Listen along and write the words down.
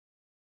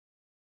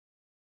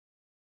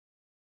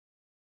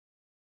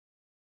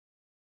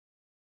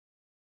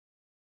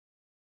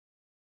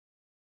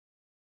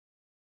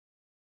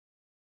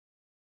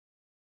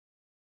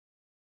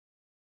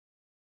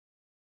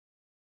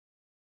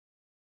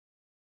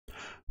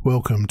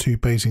Welcome to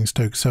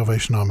Basingstoke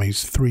Salvation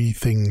Army's 3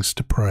 Things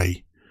to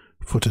Pray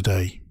for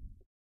today.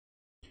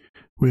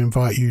 We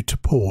invite you to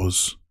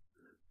pause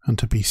and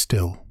to be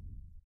still,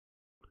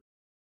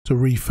 to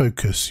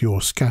refocus your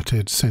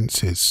scattered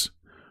senses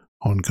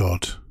on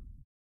God.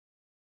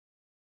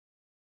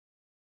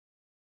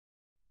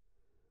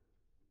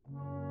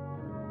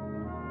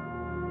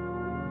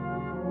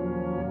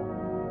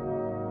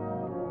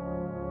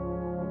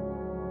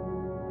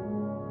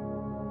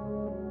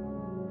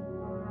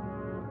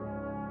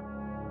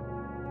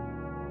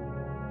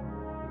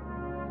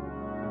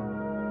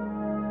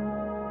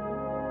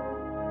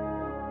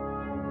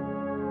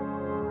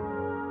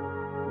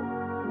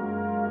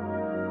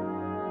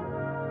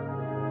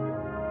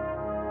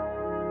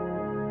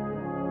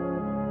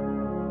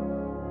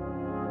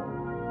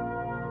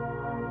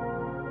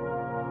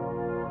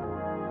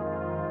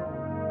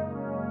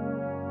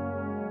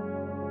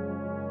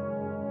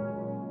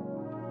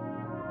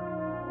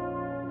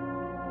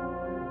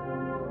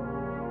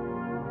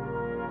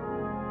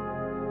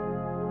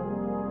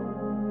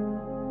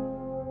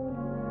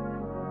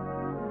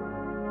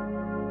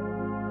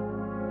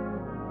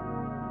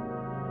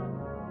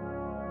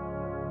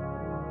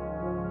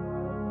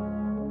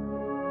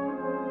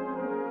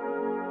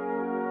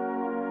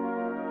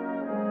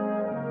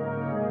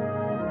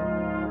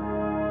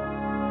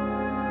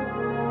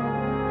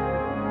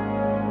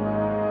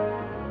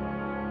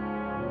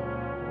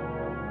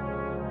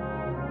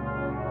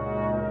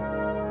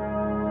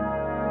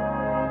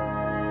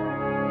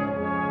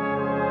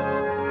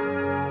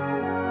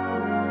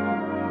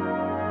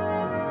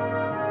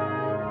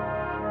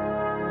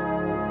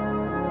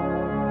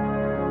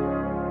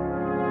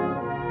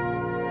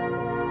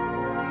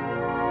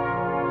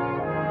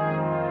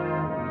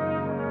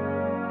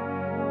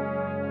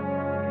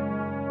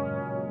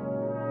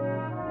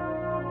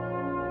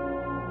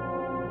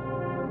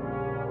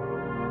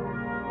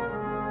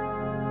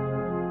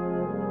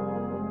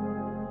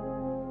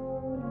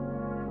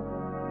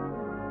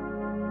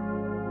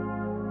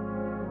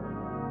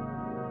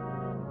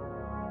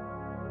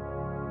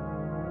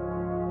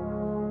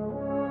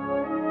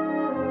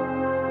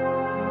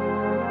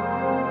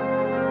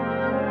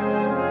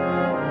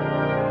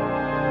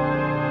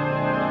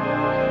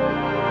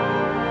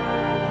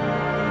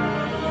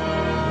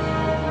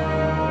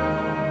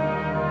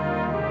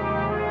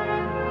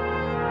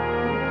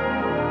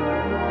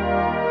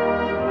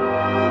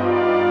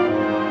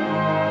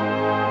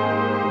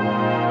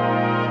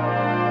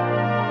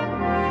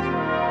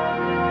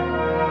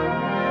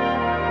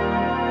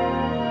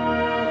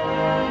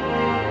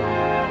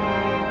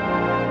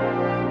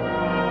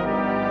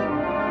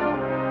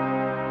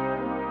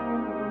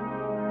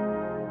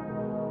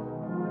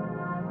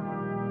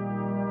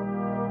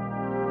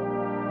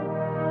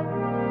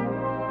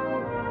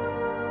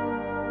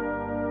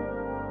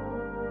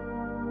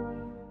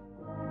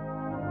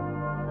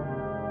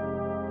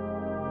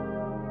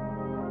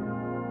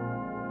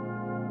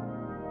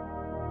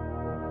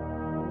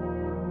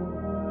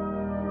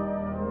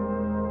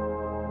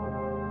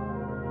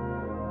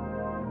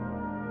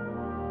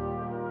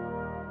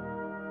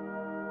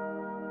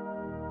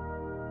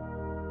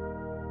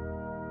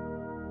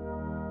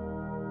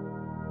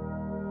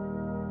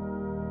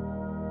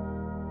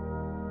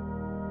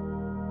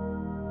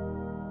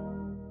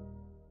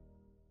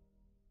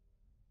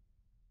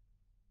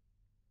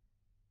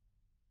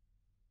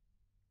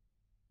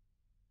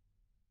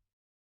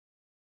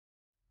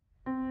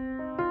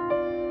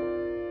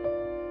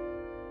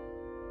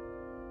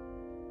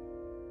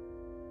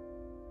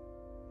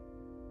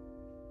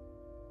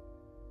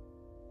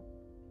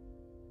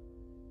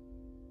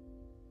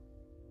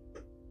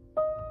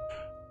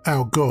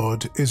 Our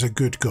God is a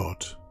good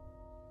God.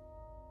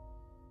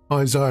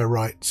 Isaiah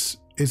writes,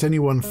 "Is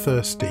anyone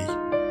thirsty?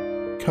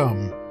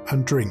 Come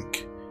and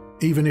drink,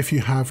 even if you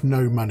have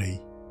no money.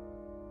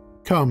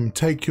 Come,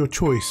 take your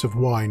choice of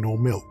wine or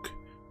milk.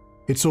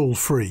 It's all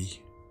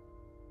free."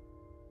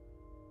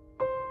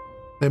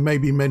 There may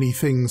be many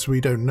things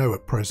we don't know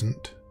at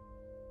present,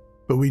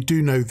 but we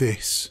do know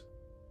this: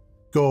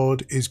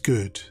 God is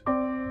good.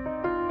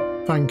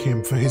 Thank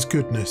Him for His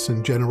goodness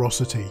and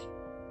generosity.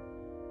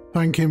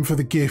 Thank Him for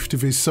the gift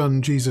of His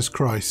Son Jesus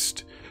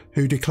Christ,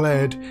 who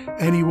declared,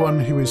 "Anyone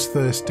who is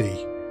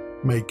thirsty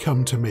may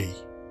come to me."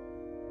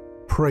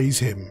 Praise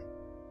Him.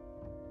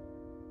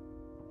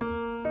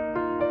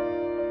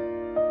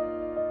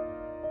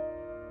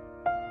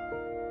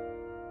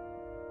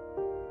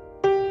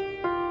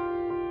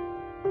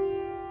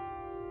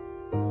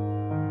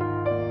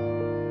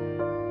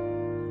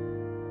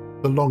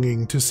 The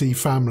longing to see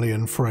family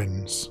and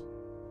friends.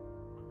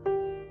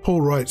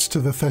 Paul writes to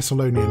the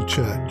Thessalonian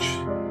church,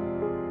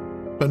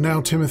 "But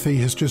now Timothy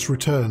has just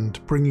returned,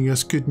 bringing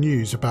us good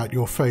news about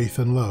your faith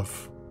and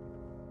love.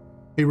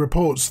 He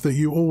reports that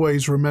you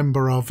always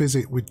remember our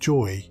visit with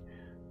joy,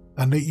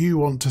 and that you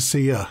want to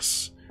see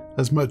us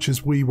as much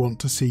as we want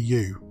to see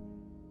you.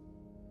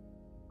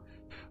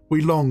 We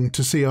long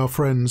to see our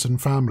friends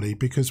and family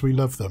because we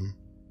love them.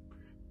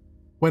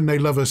 When they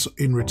love us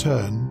in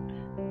return,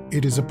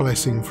 it is a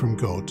blessing from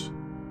God.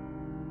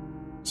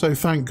 So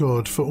thank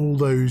God for all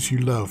those you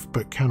love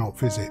but cannot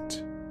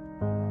visit,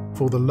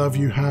 for the love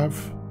you have,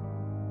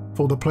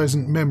 for the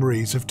pleasant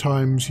memories of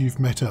times you've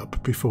met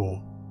up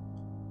before,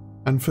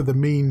 and for the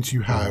means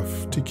you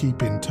have to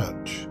keep in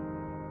touch.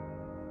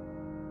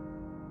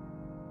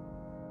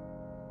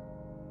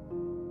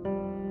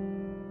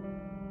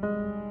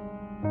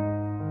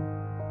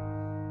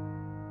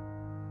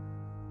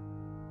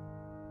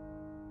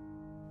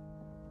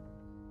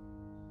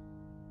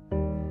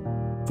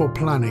 For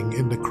planning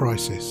in the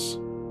crisis.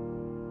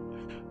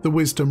 The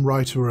wisdom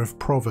writer of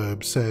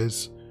Proverbs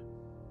says,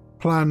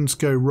 "Plans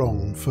go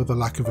wrong for the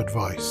lack of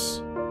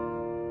advice.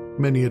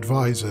 Many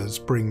advisors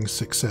bring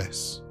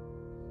success."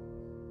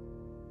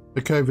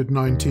 The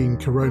COVID-19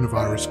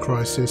 coronavirus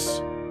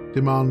crisis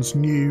demands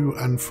new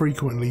and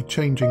frequently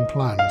changing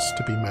plans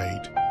to be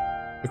made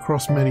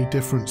across many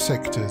different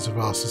sectors of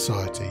our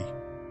society.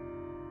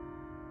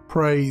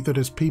 Pray that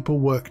as people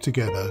work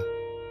together,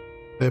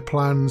 their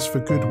plans for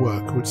good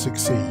work would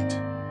succeed,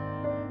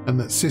 and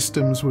that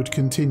systems would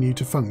continue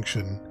to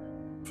function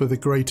for the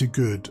greater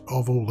good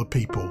of all the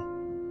people.